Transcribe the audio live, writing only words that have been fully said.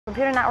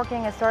Computer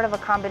networking is sort of a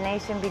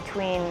combination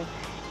between,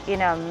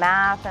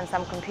 math and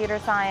some computer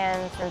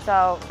science, and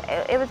so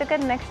it was a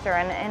good mixture,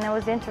 and it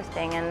was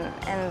interesting,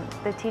 and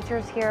the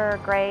teachers here are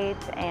great,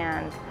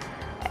 and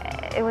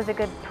it was a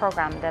good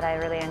program that I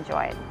really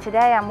enjoyed.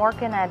 Today I'm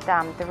working at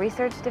the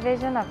research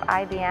division of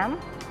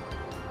IBM,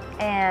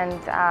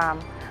 and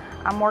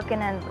I'm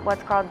working in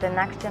what's called the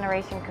Next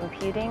Generation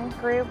Computing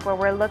group, where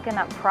we're looking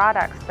at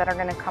products that are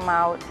going to come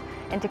out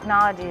and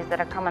technologies that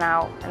are coming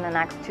out in the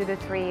next 2 to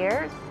 3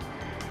 years.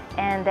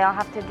 And they all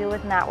have to do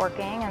with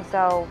networking, and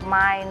so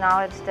my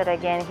knowledge that I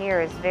gain here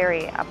is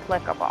very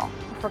applicable.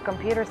 For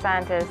computer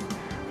scientists,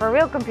 for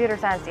real computer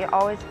science, you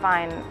always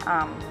find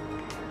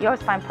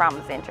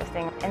problems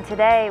interesting. And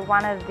today,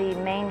 one of the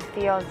main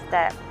fields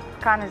that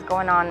kind of is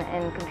going on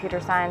in computer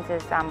science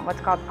is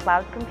what's called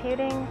cloud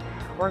computing.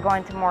 We're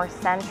going to more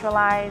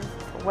centralized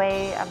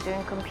way of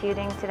doing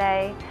computing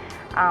today.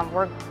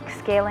 We're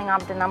scaling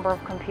up the number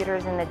of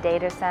computers in the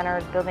data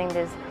centers, building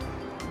these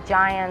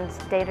giant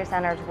data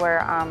centers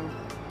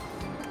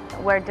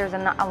where there's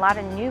a lot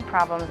of new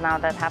problems now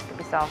that have to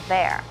be solved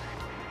there.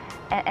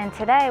 And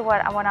today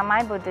what I'm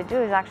able to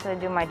do is actually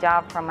do my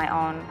job from my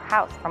own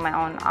house, from my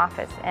own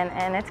office,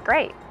 and it's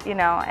great.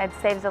 It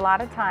saves a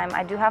lot of time.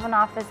 I do have an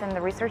office in the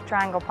Research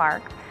Triangle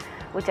Park,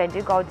 which I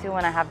do go to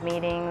when I have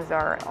meetings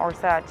or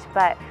such,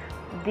 but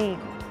the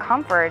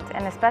comfort,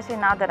 and especially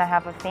now that I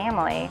have a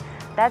family,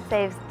 that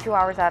saves 2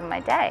 hours out of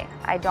my day.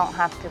 I don't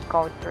have to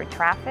go through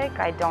traffic.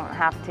 I don't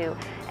have to,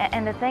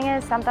 and the thing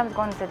is, sometimes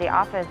going to the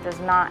office does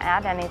not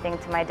add anything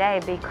to my day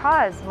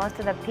because most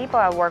of the people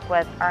I work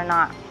with are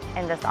not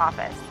in this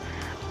office.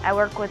 I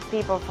work with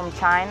people from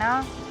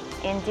China,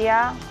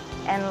 India,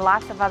 and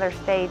lots of other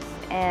states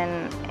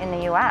in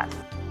the US.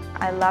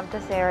 I love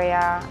this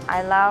area.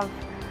 I love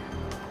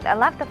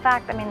the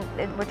fact,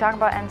 we're talking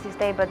about NC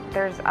State, but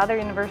there's other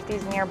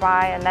universities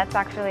nearby, and that's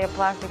actually a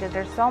plus because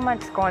there's so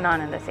much going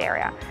on in this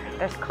area.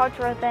 There's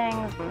cultural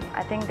things.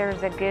 I think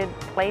there's a good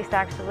place to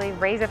actually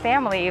raise a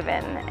family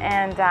even,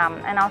 and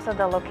also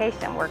the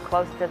location. We're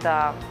close to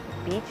the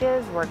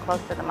beaches, we're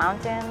close to the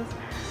mountains,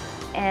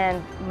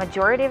 and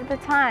majority of the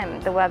time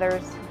the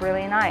weather's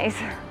really nice.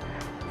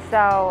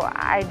 So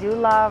I do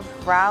love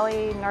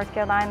Raleigh, North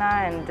Carolina,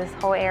 and this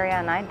whole area,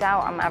 and I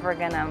doubt I'm ever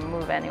gonna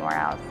move anywhere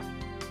else.